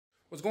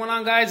What's going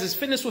on, guys? It's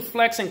Fitness with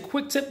Flex, and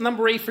quick tip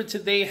number 8 for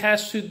today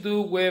has to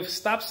do with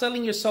stop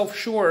selling yourself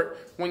short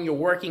when you're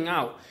working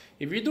out.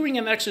 If you're doing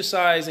an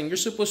exercise and you're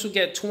supposed to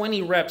get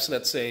 20 reps,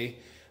 let's say,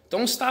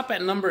 don't stop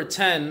at number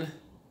 10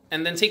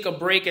 and then take a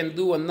break and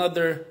do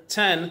another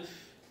 10.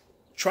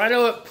 Try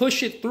to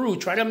push it through.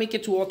 Try to make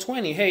it to all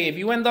 20. Hey, if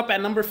you end up at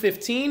number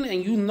 15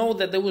 and you know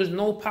that there was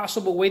no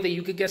possible way that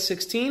you could get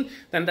 16,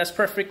 then that's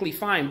perfectly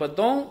fine. But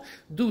don't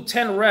do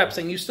 10 reps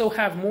and you still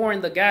have more in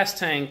the gas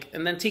tank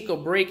and then take a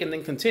break and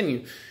then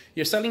continue.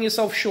 You're selling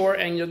yourself short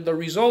and the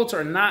results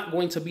are not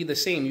going to be the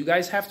same. You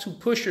guys have to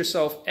push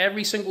yourself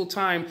every single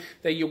time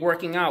that you're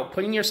working out.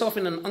 Putting yourself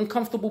in an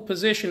uncomfortable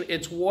position,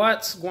 it's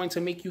what's going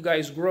to make you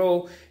guys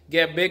grow,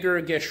 get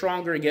bigger, get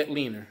stronger, get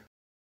leaner.